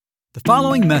The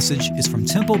following message is from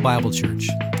Temple Bible Church.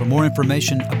 For more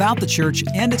information about the church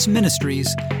and its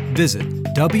ministries, visit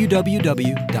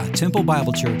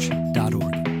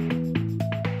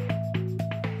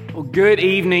www.templebiblechurch.org. Well, good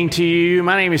evening to you.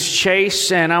 My name is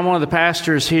Chase, and I'm one of the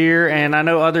pastors here, and I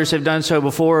know others have done so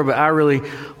before, but I really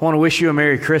want to wish you a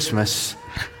Merry Christmas.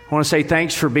 I want to say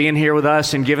thanks for being here with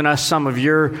us and giving us some of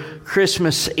your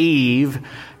Christmas Eve.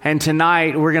 And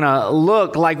tonight, we're going to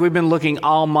look like we've been looking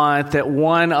all month at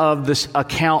one of the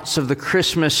accounts of the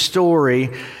Christmas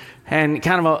story. And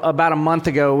kind of about a month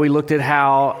ago, we looked at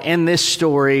how in this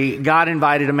story, God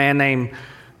invited a man named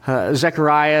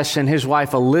Zacharias and his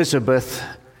wife Elizabeth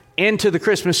into the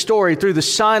Christmas story through the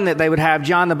son that they would have,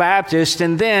 John the Baptist.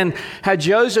 And then had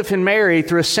Joseph and Mary,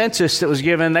 through a census that was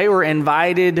given, they were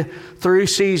invited through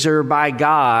Caesar by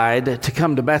God to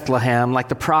come to Bethlehem like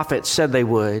the prophet said they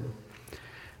would.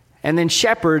 And then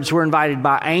shepherds were invited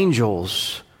by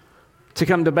angels to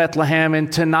come to Bethlehem.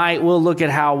 And tonight we'll look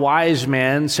at how wise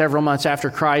men, several months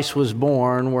after Christ was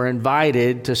born, were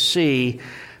invited to see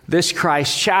this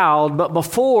Christ child. But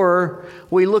before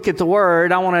we look at the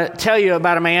word, I want to tell you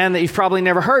about a man that you've probably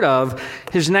never heard of.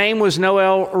 His name was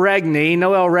Noel Regni.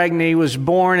 Noel Regni was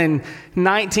born in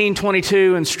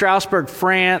 1922 in Strasbourg,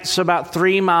 France, about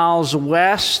 3 miles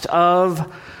west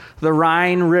of the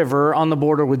Rhine River on the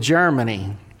border with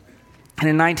Germany. And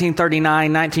in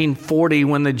 1939, 1940,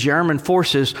 when the German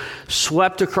forces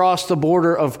swept across the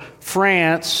border of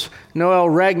France, Noel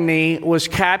Regni was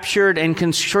captured and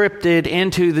conscripted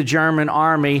into the German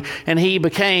army, and he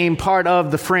became part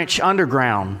of the French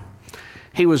underground.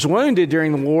 He was wounded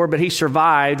during the war, but he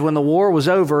survived. When the war was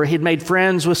over, he'd made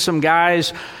friends with some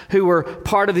guys who were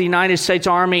part of the United States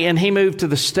Army, and he moved to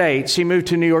the States. He moved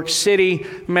to New York City,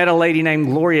 met a lady named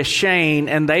Gloria Shane,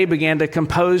 and they began to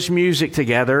compose music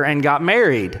together and got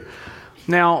married.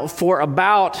 Now, for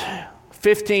about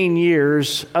 15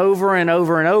 years, over and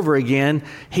over and over again,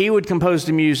 he would compose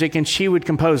the music and she would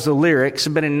compose the lyrics.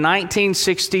 But in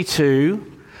 1962,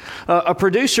 a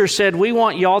producer said, "We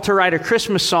want y'all to write a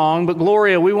Christmas song, but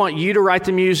Gloria, we want you to write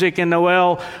the music, and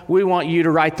Noel, we want you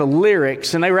to write the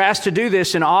lyrics." And they were asked to do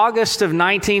this in August of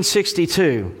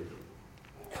 1962.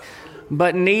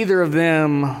 But neither of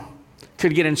them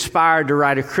could get inspired to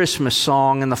write a Christmas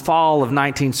song in the fall of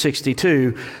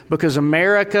 1962 because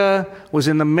America was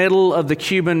in the middle of the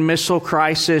Cuban Missile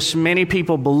Crisis. Many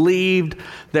people believed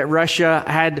that Russia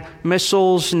had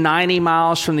missiles 90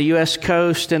 miles from the U.S.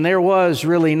 coast, and there was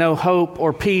really no hope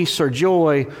or peace or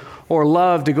joy or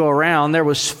love to go around. There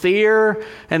was fear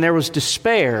and there was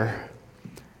despair.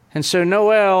 And so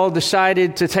Noel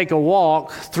decided to take a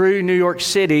walk through New York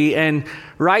City, and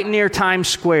right near Times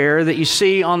Square that you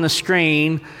see on the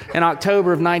screen in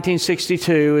October of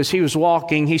 1962, as he was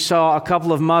walking, he saw a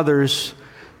couple of mothers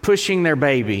pushing their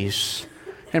babies.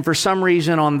 And for some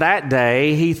reason on that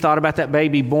day, he thought about that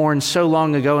baby born so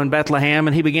long ago in Bethlehem,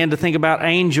 and he began to think about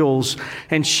angels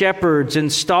and shepherds and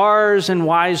stars and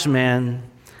wise men.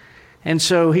 And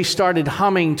so he started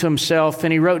humming to himself,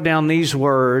 and he wrote down these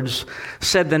words,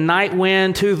 said, "The night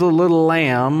wind to the little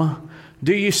lamb,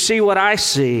 do you see what I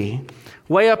see?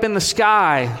 Way up in the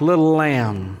sky, little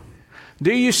lamb.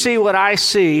 Do you see what I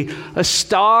see? A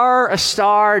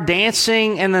star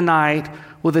dancing in the night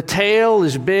with a tail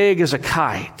as big as a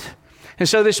kite." And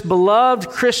so this beloved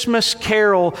Christmas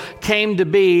carol came to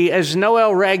be as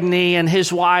Noel Regni and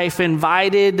his wife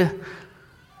invited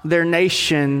their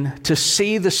nation to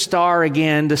see the star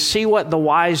again, to see what the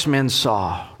wise men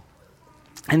saw.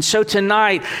 And so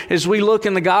tonight, as we look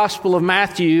in the Gospel of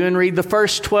Matthew and read the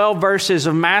first 12 verses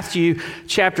of Matthew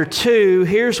chapter 2,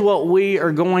 here's what we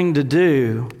are going to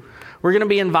do. We're going to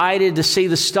be invited to see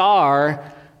the star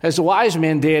as the wise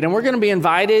men did, and we're going to be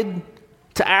invited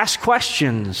to ask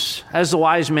questions as the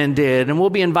wise men did, and we'll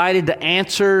be invited to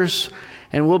answers,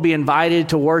 and we'll be invited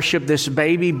to worship this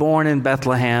baby born in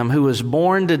Bethlehem who was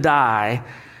born to die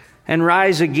and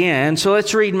rise again. So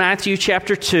let's read Matthew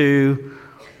chapter 2,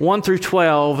 1 through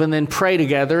 12, and then pray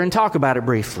together and talk about it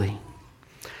briefly.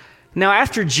 Now,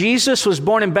 after Jesus was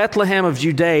born in Bethlehem of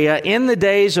Judea, in the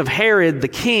days of Herod the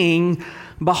king,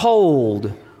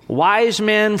 behold, wise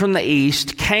men from the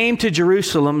east came to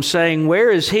Jerusalem, saying, "Where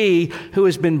is he who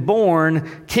has been born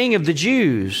King of the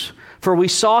Jews? For we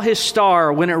saw his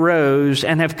star when it rose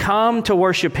and have come to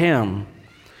worship him."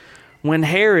 When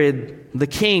Herod the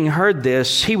king heard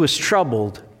this, he was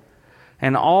troubled,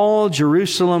 and all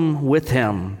Jerusalem with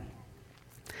him.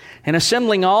 And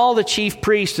assembling all the chief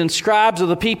priests and scribes of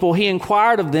the people, he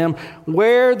inquired of them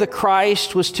where the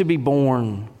Christ was to be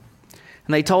born.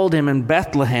 And they told him, "In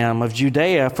Bethlehem of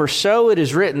Judea, for so it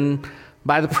is written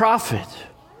by the prophet.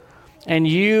 And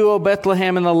you, O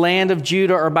Bethlehem, in the land of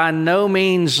Judah, are by no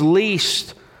means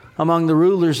least among the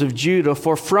rulers of Judah,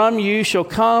 for from you shall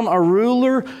come a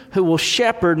ruler who will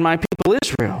shepherd my people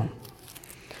Israel."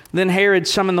 Then Herod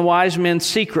summoned the wise men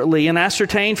secretly and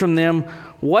ascertained from them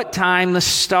what time the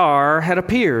star had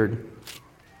appeared.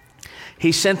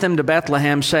 He sent them to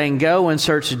Bethlehem, saying, "Go and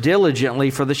search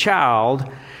diligently for the child,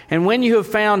 and when you have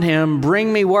found him,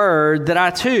 bring me word that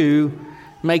I too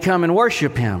may come and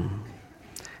worship him."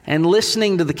 And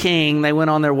listening to the king, they went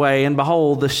on their way. And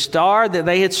behold, the star that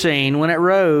they had seen, when it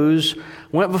rose,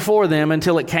 went before them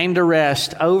until it came to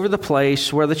rest over the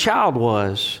place where the child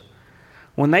was.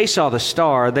 When they saw the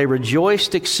star, they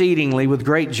rejoiced exceedingly with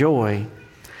great joy.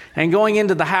 And going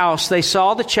into the house, they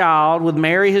saw the child with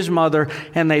Mary his mother,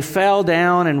 and they fell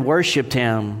down and worshipped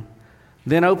him.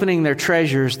 Then opening their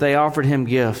treasures, they offered him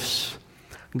gifts,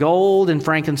 gold and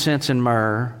frankincense and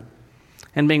myrrh.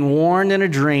 And being warned in a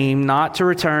dream not to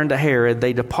return to Herod,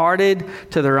 they departed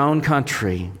to their own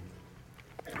country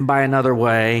by another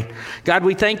way. God,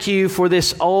 we thank you for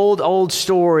this old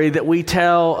story that we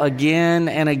tell again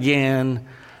and again,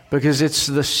 because it's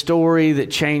the story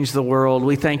that changed the world.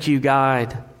 We thank you,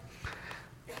 God,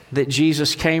 that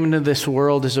Jesus came into this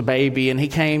world as a baby, and he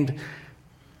came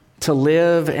to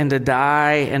live and to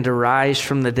die and to rise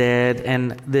from the dead.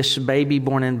 And this baby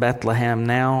born in Bethlehem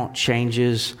now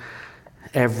changes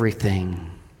everything.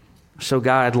 So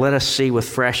God, let us see with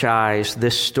fresh eyes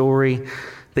this story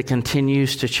that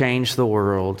continues to change the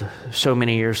world so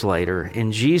many years later.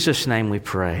 In Jesus' name we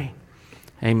pray.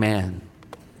 Amen.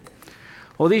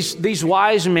 Well, these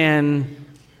wise men,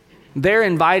 they're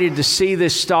invited to see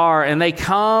this star, and they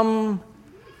come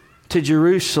to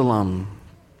Jerusalem,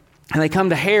 and they come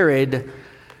to Herod,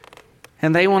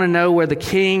 and they want to know where the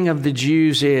King of the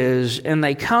Jews is, and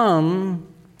they come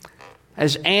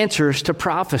as answers to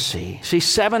prophecy. See,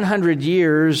 700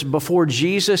 years before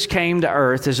Jesus came to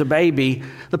earth as a baby,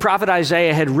 the prophet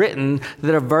Isaiah had written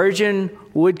that a virgin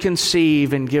would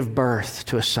conceive and give birth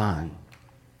to a son.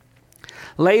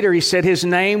 Later, he said his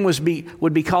name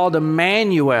would be called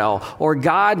Emmanuel, or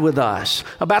God with us.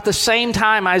 About the same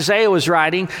time Isaiah was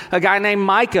writing, a guy named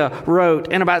Micah wrote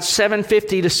in about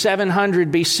 750 to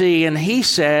 700 BC, and he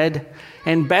said,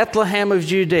 "In Bethlehem of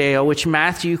Judea," which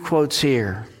Matthew quotes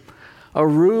here, "a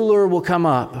ruler will come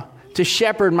up to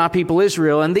shepherd my people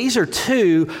Israel." And these are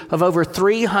two of over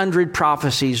 300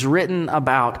 prophecies written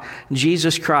about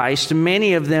Jesus Christ,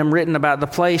 many of them written about the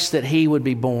place that he would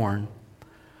be born.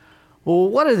 Well,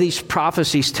 what do these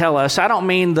prophecies tell us? I don't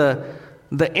mean the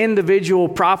individual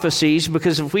prophecies,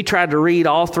 because if we tried to read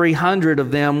all 300 of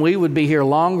them, we would be here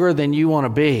longer than you want to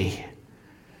be.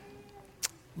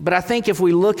 But I think if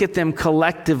we look at them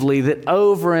collectively, that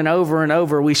over and over and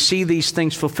over we see these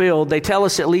things fulfilled, they tell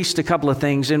us at least a couple of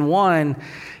things. And one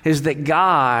is that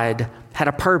God had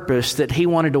a purpose that he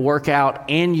wanted to work out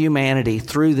in humanity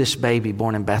through this baby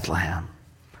born in Bethlehem.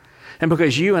 And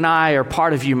because you and I are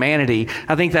part of humanity,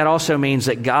 I think that also means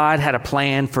that God had a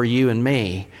plan for you and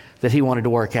me that he wanted to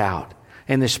work out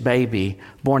in this baby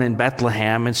born in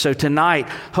Bethlehem. And so tonight,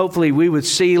 hopefully we would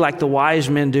see, like the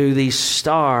wise men do, these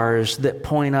stars that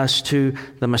point us to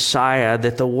the Messiah,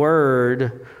 that the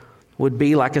Word would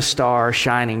be like a star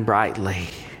shining brightly.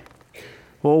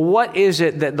 Well, what is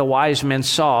it that the wise men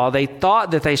saw? They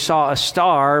thought that they saw a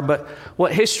star, but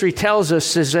what history tells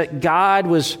us is that God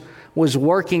was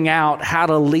working out how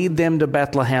to lead them to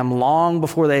Bethlehem long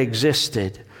before they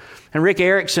existed. And Rick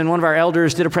Erickson, one of our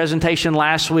elders, did a presentation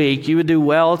last week. You would do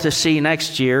well to see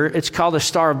next year. It's called The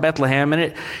Star of Bethlehem,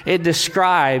 and it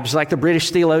describes, like the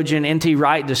British theologian N.T.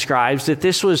 Wright describes, that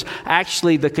this was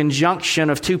actually the conjunction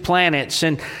of two planets,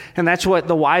 and that's what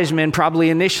the wise men probably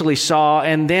initially saw,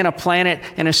 and then a planet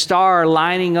and a star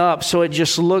lining up, so it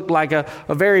just looked like a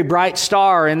very bright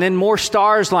star, and then more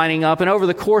stars lining up, and over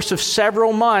the course of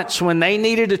several months, when they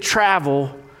needed to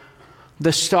travel,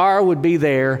 the star would be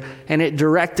there, and it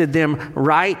directed them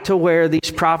right to where these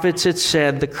prophets had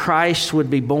said the Christ would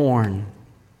be born.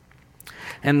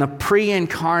 And the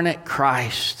pre-incarnate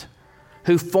Christ,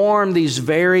 who formed these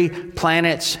very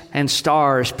planets and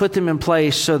stars, put them in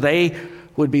place so they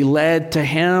would be led to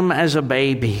him as a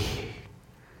baby.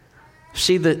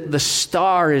 See, the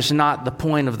star is not the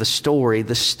point of the story.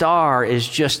 The star is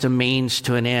just a means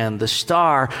to an end. The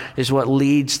star is what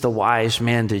leads the wise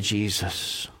men to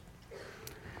Jesus.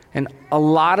 And a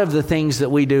lot of the things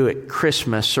that we do at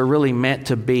Christmas are really meant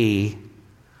to be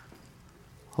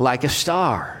like a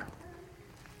star.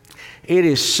 It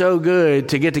is so good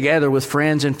to get together with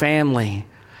friends and family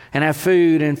and have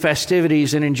food and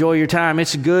festivities and enjoy your time.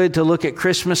 It's good to look at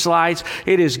Christmas lights.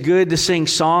 It is good to sing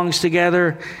songs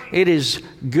together. It is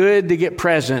good to get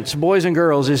presents. Boys and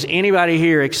girls, is anybody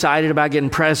here excited about getting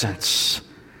presents?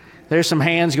 There's some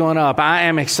hands going up. I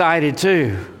am excited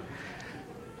too.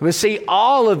 But see,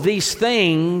 all of these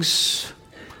things,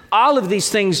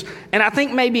 and I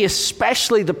think maybe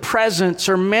especially the presents,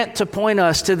 are meant to point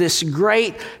us to this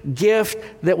great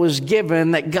gift that was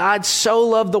given, that God so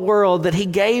loved the world that He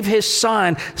gave His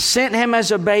Son, sent Him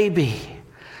as a baby,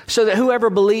 so that whoever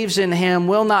believes in Him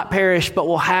will not perish but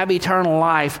will have eternal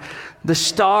life. The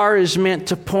star is meant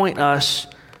to point us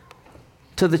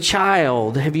to the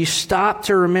child. Have you stopped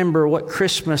to remember what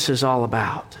Christmas is all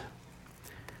about?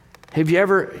 Have you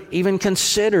ever even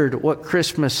considered what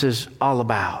Christmas is all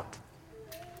about?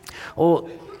 Well,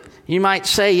 you might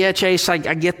say, yeah, Chase, I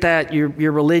get that.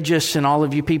 You're religious and all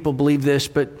of you people believe this,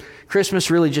 but Christmas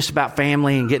is really just about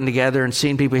family and getting together and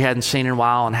seeing people you hadn't seen in a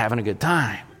while and having a good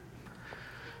time.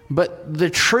 But the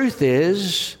truth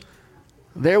is,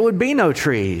 there would be no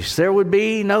trees. There would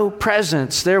be no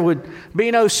presents. There would be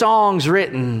no songs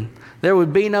written. There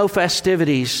would be no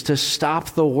festivities to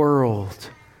stop the world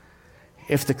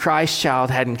if the Christ child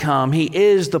hadn't come. He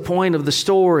is the point of the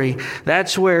story.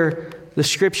 That's where the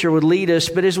Scripture would lead us.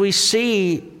 But as we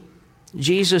see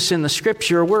Jesus in the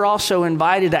Scripture, we're also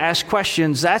invited to ask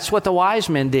questions. That's what the wise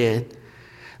men did.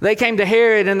 They came to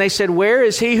Herod and they said, "Where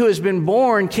is he who has been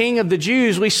born King of the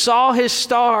Jews? We saw his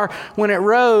star when it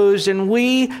rose, and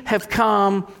we have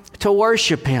come to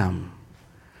worship him."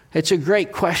 It's a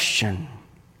great question.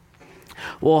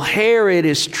 Well, Herod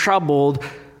is troubled.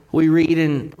 We read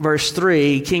in verse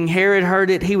 3, King Herod heard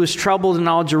it. He was troubled, and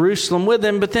all Jerusalem with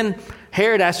him. But then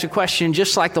Herod asked a question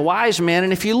just like the wise men.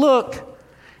 And if you look,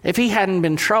 if he hadn't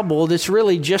been troubled, it's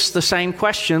really just the same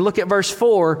question. Look at verse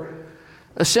 4.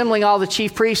 Assembling all the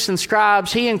chief priests and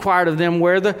scribes, he inquired of them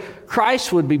where the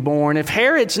Christ would be born. If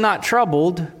Herod's not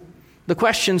troubled, the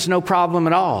question's no problem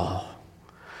at all.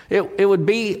 It would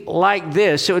be like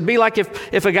this. It would be like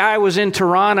if a guy was in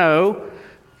Toronto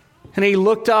and he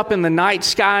looked up in the night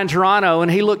sky in Toronto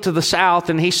and he looked to the south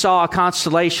and he saw a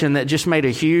constellation that just made a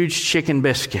huge chicken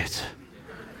biscuit.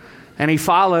 And he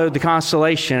followed the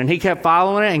constellation and he kept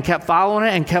following it and kept following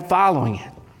it and kept following it.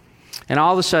 And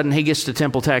all of a sudden he gets to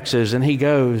Temple, Texas, and he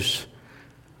goes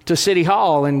to City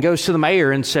Hall and goes to the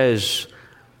mayor and says,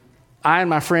 "I and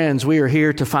my friends, we are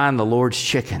here to find the Lord's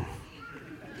chicken."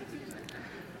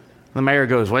 The mayor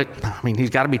goes, "Wait, I mean, he's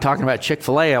got to be talking about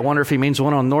Chick-fil-A. I wonder if he means the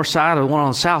one on the north side or the one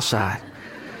on the south side."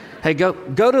 Hey, go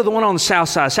to the one on the south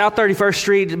side, South 31st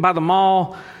Street by the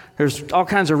mall. There's all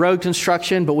kinds of road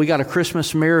construction, but we got a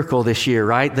Christmas miracle this year,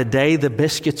 right? The day the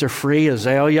biscuits are free,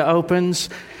 Azalea opens.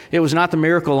 It was not the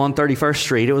miracle on 31st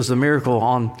Street. It was the miracle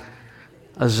on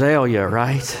Azalea,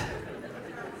 right?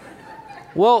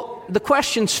 Well, the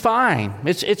question's fine.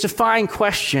 It's a fine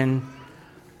question.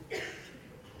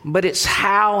 But it's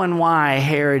how and why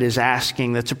Herod is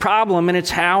asking that's a problem, and it's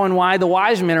how and why the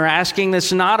wise men are asking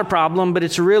that's not a problem, but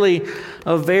it's really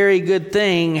a very good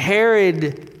thing.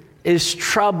 Herod is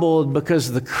troubled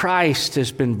because the Christ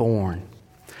has been born.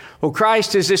 Well,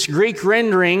 Christ is this Greek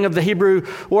rendering of the Hebrew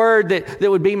word that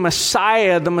would be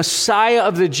Messiah, the Messiah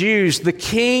of the Jews, the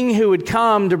King who would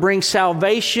come to bring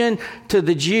salvation to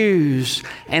the Jews.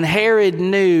 And Herod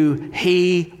knew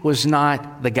he was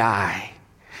not the guy.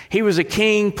 He was a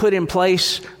king put in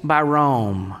place by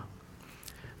Rome.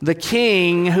 The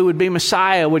king who would be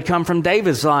Messiah would come from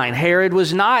David's line. Herod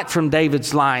was not from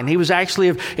David's line. He was actually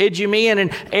of Idumean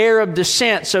and Arab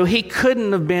descent, so he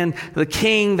couldn't have been the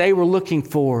king they were looking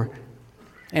for.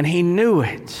 And he knew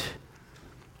it.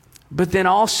 But then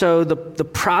also the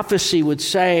prophecy would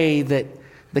say that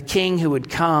the king who would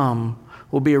come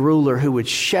will be a ruler who would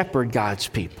shepherd God's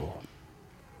people.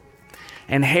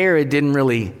 And Herod didn't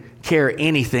really care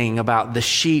anything about the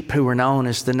sheep who were known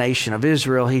as the nation of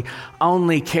Israel. He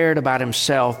only cared about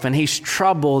himself, and he's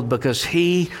troubled because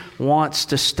he wants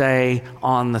to stay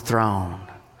on the throne.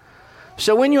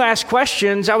 So when you ask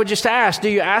questions, I would just ask, do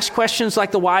you ask questions like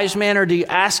the wise men, or do you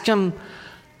ask them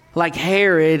like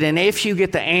Herod? And if you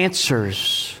get the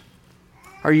answers,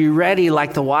 are you ready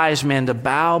like the wise men to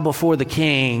bow before the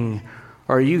king,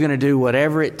 or are you going to do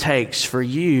whatever it takes for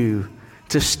you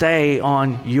to stay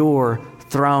on your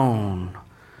throne?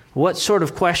 What sort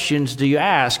of questions do you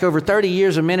ask? Over 30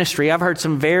 years of ministry, I've heard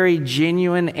some very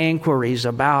genuine inquiries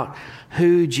about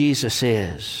who Jesus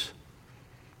is.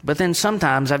 But then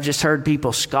sometimes I've just heard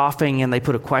people scoffing and they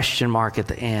put a question mark at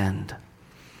the end.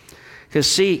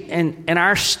 Because see, in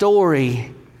our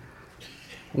story,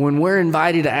 when we're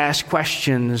invited to ask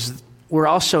questions, we're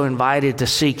also invited to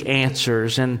seek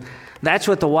answers. And that's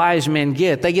what the wise men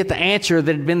get. They get the answer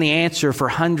that had been the answer for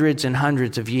hundreds and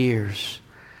hundreds of years.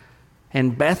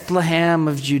 In Bethlehem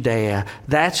of Judea,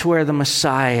 that's where the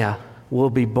Messiah will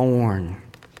be born.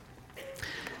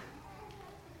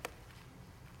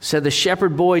 Said the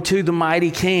shepherd boy to the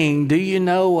mighty king, "Do you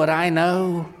know what I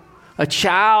know? A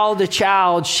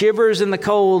child shivers in the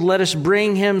cold. Let us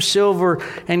bring him silver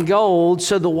and gold."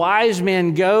 So the wise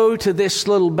men go to this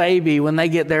little baby when they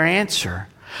get their answer.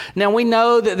 Now we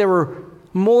know that there were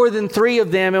more than 3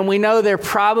 of them, and we know they're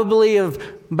probably of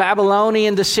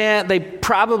Babylonian descent. They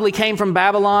probably came from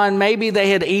Babylon. Maybe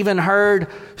they had even heard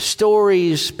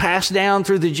stories passed down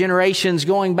through the generations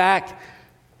going back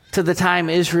to the time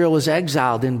Israel was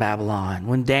exiled in Babylon,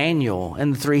 when Daniel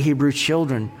and the 3 Hebrew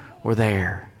children were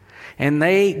there. And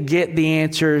they get the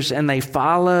answers and they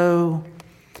follow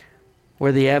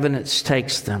where the evidence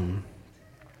takes them.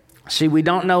 See, we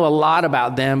don't know a lot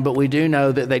about them, but we do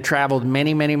know that they traveled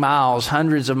many, many miles,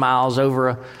 hundreds of miles over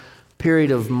a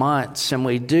period of months. And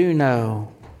we do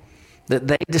know that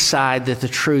they decide that the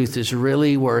truth is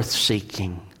really worth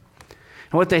seeking.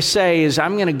 And what they say is,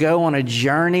 I'm going to go on a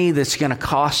journey that's going to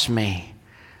cost me.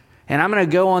 And I'm going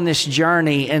to go on this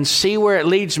journey and see where it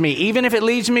leads me. Even if it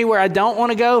leads me where I don't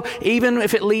want to go, even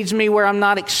if it leads me where I'm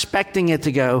not expecting it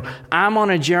to go, I'm on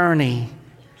a journey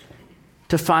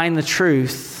to find the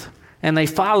truth. And they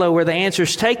follow where the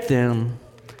answers take them.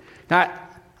 Now,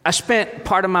 I spent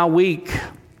part of my week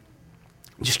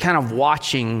just kind of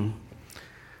watching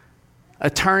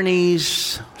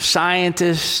attorneys,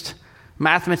 scientists,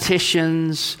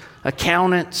 mathematicians,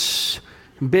 accountants,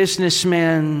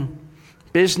 businessmen,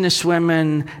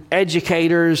 businesswomen,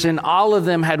 educators, and all of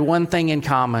them had one thing in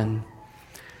common.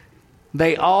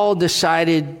 They all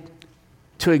decided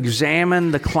to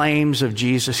examine the claims of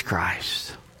Jesus Christ.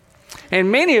 And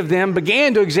many of them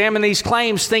began to examine these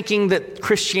claims thinking that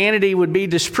Christianity would be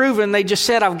disproven. They just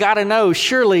said, I've got to know,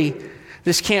 surely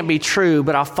this can't be true,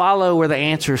 but I'll follow where the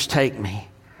answers take me.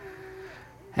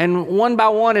 And one by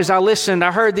one, as I listened,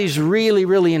 I heard these really,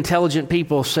 really intelligent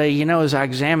people say, as I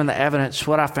examined the evidence,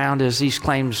 what I found is these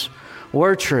claims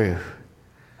were true.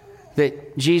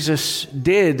 That Jesus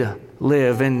did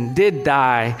live and did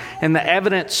die. And the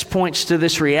evidence points to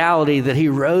this reality that he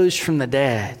rose from the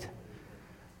dead.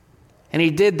 And he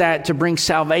did that to bring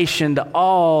salvation to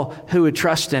all who would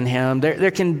trust in him.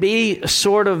 There can be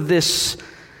sort of this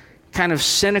kind of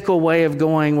cynical way of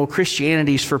going, well,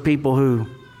 Christianity's for people who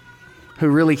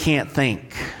really can't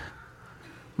think.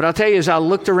 But I'll tell you, as I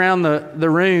looked around the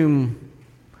room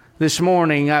this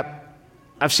morning,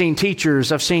 I've seen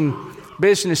teachers, I've seen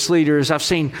business leaders, I've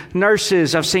seen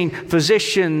nurses, I've seen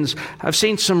physicians, I've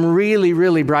seen some really,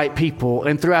 really bright people.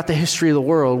 And throughout the history of the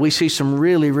world, we see some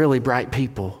really, really bright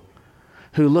people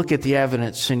who look at the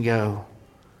evidence and go,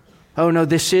 oh no,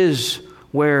 this is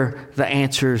where the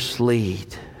answers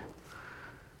lead.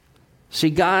 See,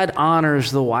 God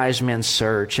honors the wise men's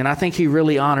search, and I think he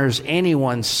really honors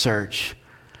anyone's search.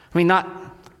 I mean,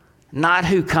 not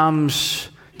who comes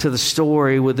to the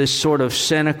story with this sort of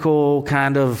cynical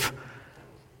kind of,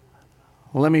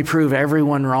 let me prove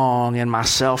everyone wrong and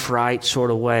myself right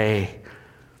sort of way,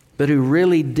 but who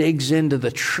really digs into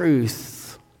the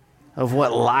truth of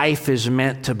what life is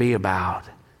meant to be about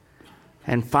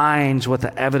and finds what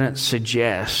the evidence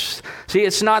suggests. See,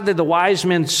 it's not that the wise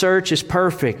men's search is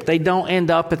perfect. They don't end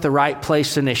up at the right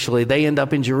place initially. They end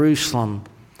up in Jerusalem,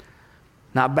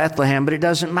 not Bethlehem, but it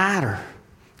doesn't matter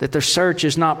that their search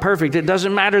is not perfect. It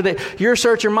doesn't matter that your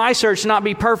search or my search not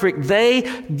be perfect. They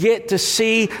get to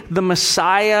see the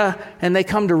Messiah and they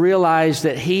come to realize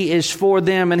that he is for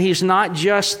them, and he's not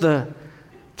just the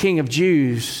King of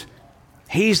Jews.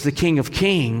 He's the King of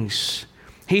Kings.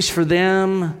 He's for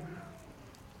them,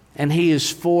 and he is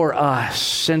for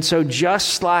us. And so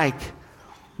just like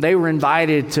they were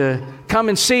invited to come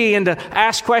and see and to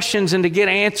ask questions and to get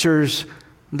answers,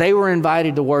 they were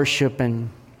invited to worship, and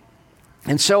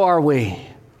so are we.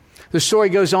 The story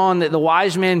goes on that the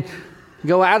wise men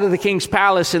go out of the king's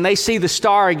palace and they see the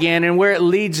star again, and where it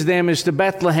leads them is to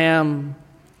Bethlehem,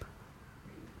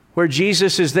 where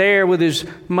Jesus is there with his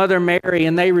mother Mary,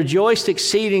 and they rejoiced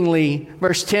exceedingly.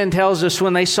 Verse 10 tells us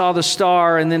when they saw the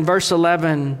star, and then verse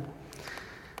 11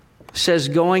 says,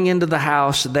 going into the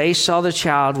house, they saw the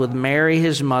child with Mary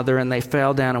his mother, and they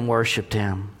fell down and worshiped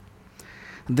him.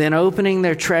 Then opening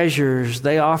their treasures,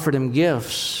 they offered him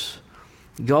gifts,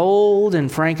 gold and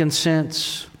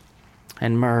frankincense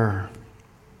and myrrh.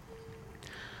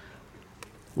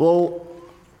 Well,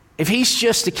 if he's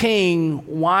just a king,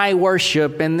 why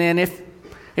worship? And then if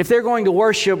they're going to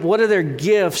worship, what do their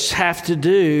gifts have to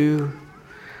do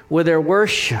with their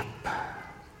worship?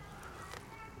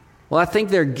 Well, I think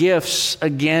their gifts,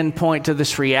 again, point to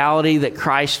this reality that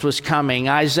Christ was coming.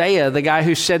 Isaiah, the guy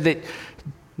who said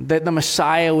that the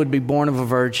Messiah would be born of a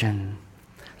virgin,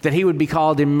 that he would be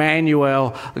called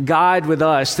Emmanuel, God with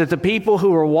us, that the people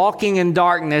who were walking in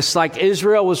darkness, like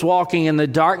Israel was walking in the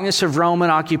darkness of Roman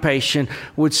occupation,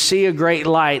 would see a great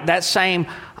light. That same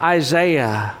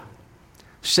Isaiah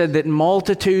said that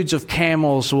multitudes of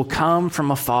camels will come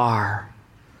from afar,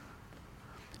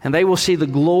 and they will see the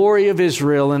glory of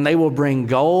Israel, and they will bring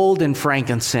gold and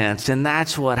frankincense. And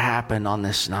that's what happened on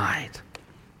this night.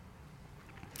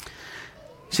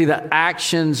 See, the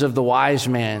actions of the wise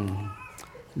men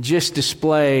just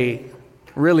display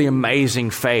really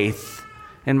amazing faith,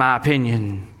 in my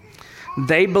opinion.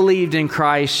 They believed in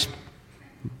Christ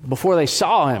before they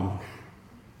saw him.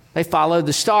 They followed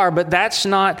the star, but that's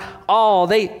not all.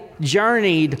 They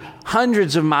journeyed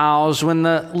hundreds of miles when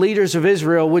the leaders of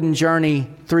Israel wouldn't journey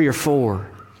 3 or 4.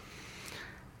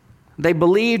 They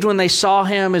believed when they saw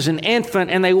him as an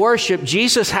infant, and they worshiped.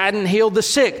 Jesus hadn't healed the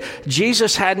sick.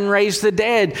 Jesus hadn't raised the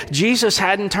dead. Jesus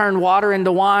hadn't turned water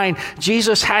into wine.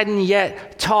 Jesus hadn't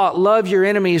yet taught, love your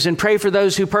enemies and pray for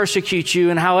those who persecute you.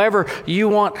 And however you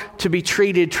want to be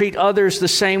treated, treat others the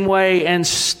same way. And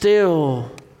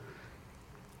still,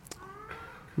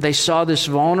 they saw this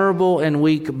vulnerable and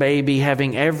weak baby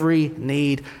having every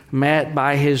need met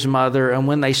by his mother. And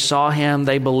when they saw him,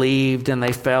 they believed, and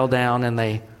they fell down and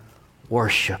they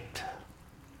worshipped.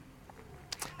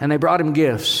 And they brought him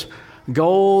gifts,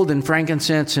 gold and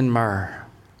frankincense and myrrh.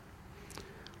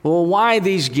 Well, why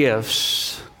these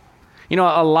gifts? You know,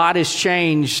 a lot has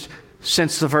changed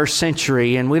since the first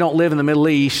century, and we don't live in the Middle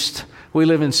East. We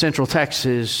live in Central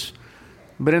Texas.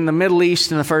 But in the Middle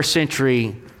East in the first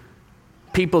century,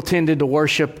 people tended to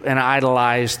worship and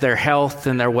idolize their health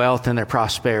and their wealth and their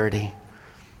prosperity.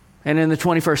 And in the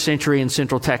 21st century in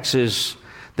Central Texas,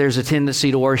 there's a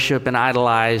tendency to worship and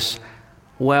idolize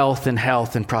wealth and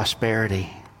health and prosperity.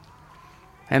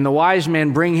 And the wise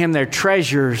men bring him their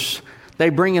treasures. They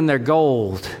bring him their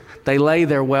gold. They lay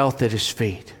their wealth at his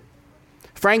feet.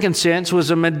 Frankincense was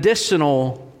a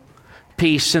medicinal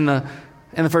piece in the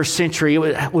first century.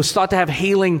 It was thought to have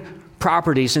healing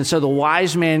properties. And so the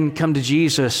wise men come to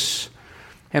Jesus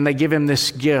and they give him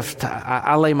this gift.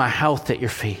 I lay my health at your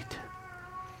feet.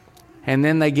 And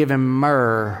then they give him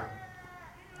myrrh,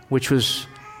 which was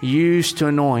used to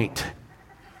anoint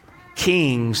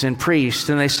kings and priests.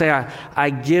 And they say, I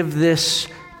give this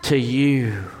to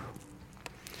you.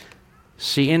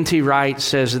 See, N.T. Wright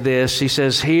says this. He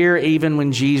says, here, even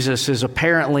when Jesus is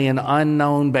apparently an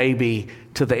unknown baby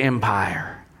to the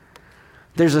empire,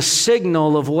 there's a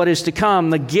signal of what is to come.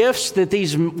 The gifts that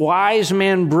these wise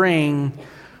men bring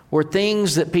were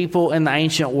things that people in the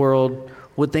ancient world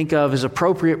would think of as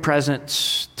appropriate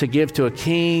presents to give to a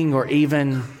king or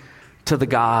even to the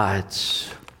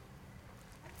gods.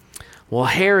 Well,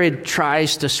 Herod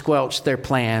tries to squelch their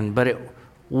plan, but it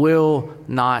will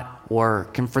not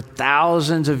work. And for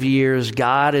thousands of years,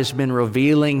 God has been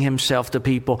revealing himself to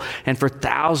people. And for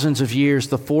thousands of years,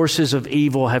 the forces of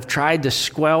evil have tried to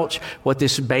squelch what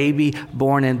this baby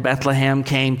born in Bethlehem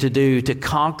came to do, to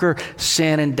conquer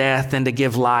sin and death and to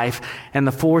give life. And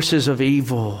the forces of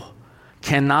evil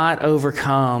cannot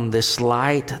overcome this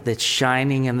light that's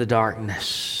shining in the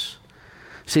darkness.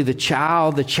 See, the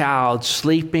child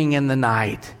sleeping in the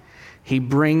night, he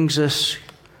brings us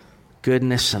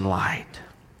goodness and light.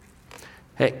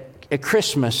 At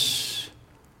Christmas,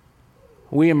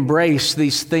 we embrace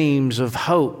these themes of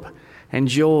hope and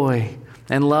joy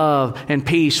and love and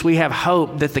peace. We have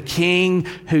hope that the King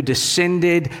who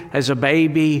descended as a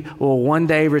baby will one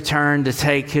day return to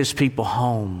take his people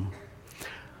home.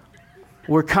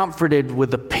 We're comforted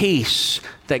with the peace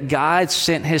that God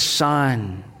sent his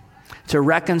Son to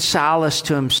reconcile us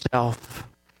to himself.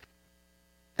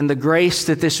 And the grace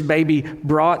that this baby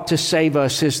brought to save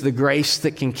us is the grace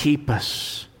that can keep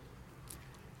us.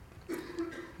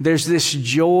 There's this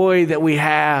joy that we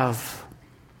have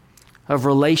of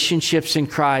relationships in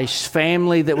Christ,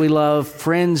 family that we love,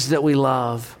 friends that we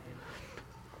love.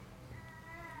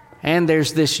 And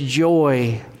there's this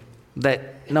joy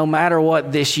that no matter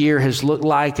what this year has looked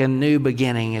like, a new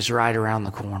beginning is right around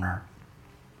the corner.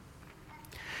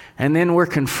 And then we're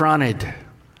confronted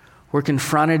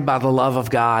by the love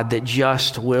of God that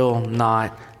just will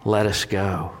not let us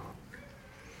go.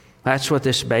 That's what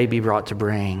this baby brought to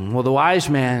bring. Well, the wise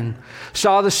men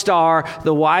saw the star.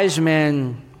 The wise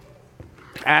men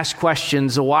asked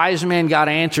questions. The wise men got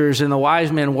answers, and the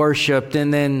wise men worshiped.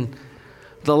 And then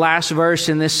the last verse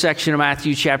in this section of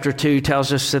Matthew chapter 2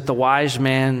 tells us that the wise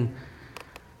men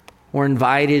were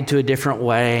invited to a different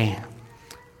way.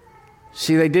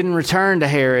 See, they didn't return to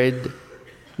Herod.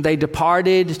 they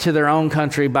departed to their own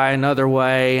country by another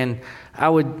way. And I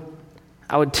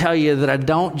would tell you that I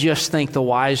don't just think the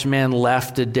wise men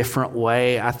left a different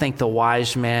way. I think the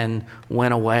wise men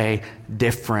went away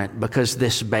different, because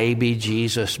this baby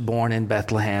Jesus born in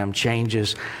Bethlehem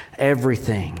changes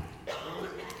everything.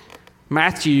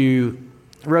 Matthew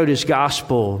wrote his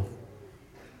gospel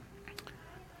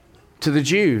to the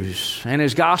Jews, and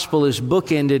his gospel is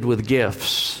bookended with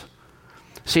gifts.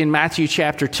 See, in Matthew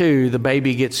chapter 2, the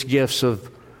baby gets gifts of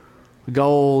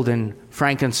gold and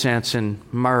frankincense and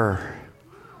myrrh.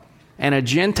 And a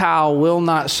Gentile will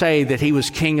not say that he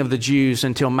was king of the Jews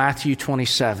until Matthew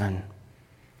 27,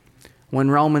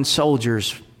 when Roman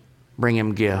soldiers bring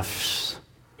him gifts.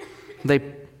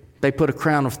 They put a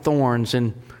crown of thorns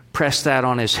and press that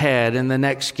on his head, and the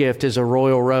next gift is a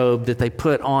royal robe that they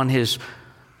put on his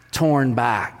torn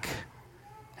back.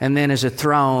 And then as a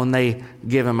throne, they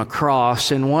give him a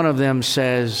cross, and one of them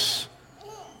says,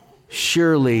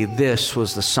 "Surely this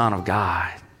was the Son of God."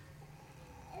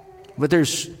 But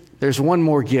there's one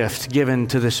more gift given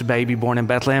to this baby born in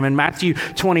Bethlehem. In Matthew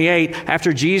 28,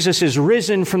 after Jesus is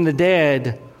risen from the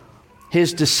dead,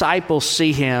 his disciples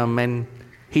see him, and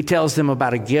he tells them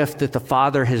about a gift that the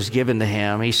Father has given to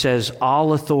him. He says,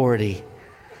 "All authority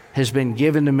has been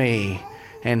given to me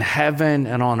in heaven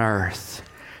and on earth."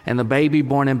 And the baby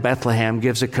born in Bethlehem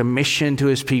gives a commission to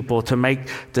his people to make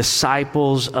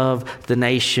disciples of the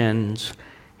nations.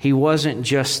 He wasn't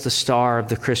just the star of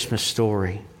the Christmas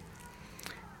story.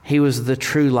 He was the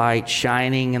true light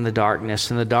shining in the darkness,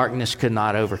 and the darkness could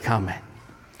not overcome it.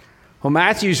 Well,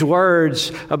 Matthew's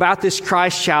words about this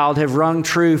Christ child have rung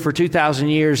true for 2,000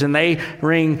 years, and they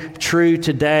ring true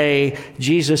today.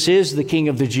 Jesus is the King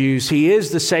of the Jews. He is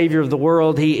the Savior of the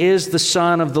world. He is the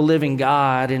Son of the living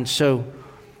God. And so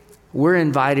we're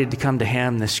invited to come to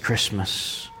him this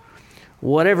Christmas,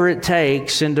 whatever it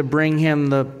takes, and to bring him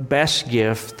the best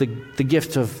gift, the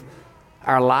gift of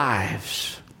our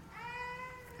lives.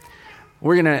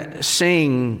 We're going to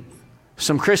sing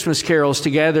some Christmas carols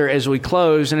together as we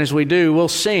close, and as we do, we'll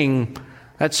sing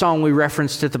that song we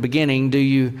referenced at the beginning, "Do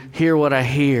You Hear What I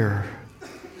Hear?"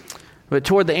 But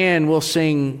toward the end, we'll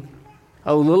sing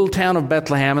 "O Little Town of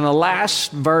Bethlehem," and the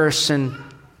last verse in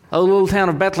 "O Little Town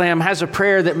of Bethlehem" has a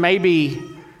prayer that maybe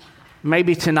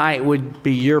tonight would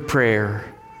be your prayer.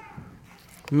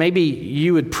 Maybe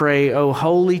you would pray, "O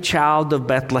holy child of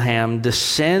Bethlehem,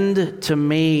 descend to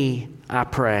me, I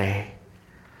pray.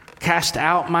 Cast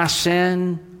out my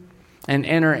sin and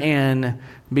enter in.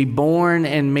 Be born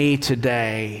in me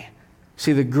today."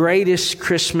 See, the greatest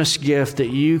Christmas gift that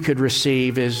you could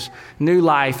receive is new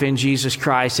life in Jesus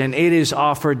Christ, and it is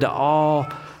offered to all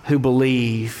who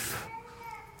believe.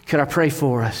 Could I pray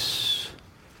for us?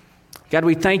 God,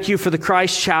 we thank you for the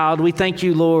Christ child. We thank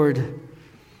you, Lord,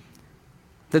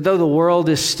 that though the world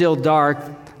is still dark,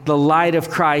 the light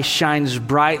of Christ shines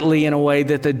brightly in a way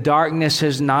that the darkness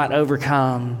has not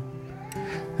overcome.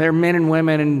 There are men and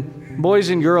women and boys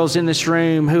and girls in this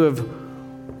room who have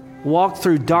walked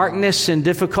through darkness and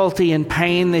difficulty and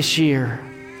pain this year.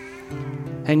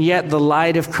 And yet the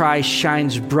light of Christ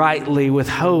shines brightly with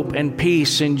hope and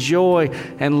peace and joy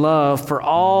and love for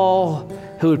all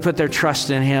who would put their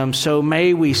trust in him. So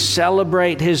may we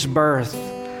celebrate his birth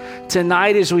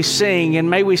tonight as we sing, and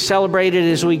may we celebrate it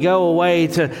as we go away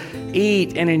to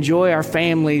eat and enjoy our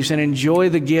families and enjoy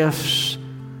the gifts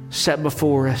set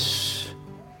before us.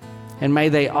 And may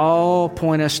they all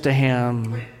point us to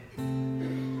him,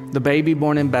 the baby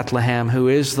born in Bethlehem, who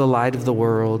is the light of the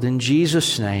world. In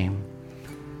Jesus' name,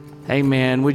 amen.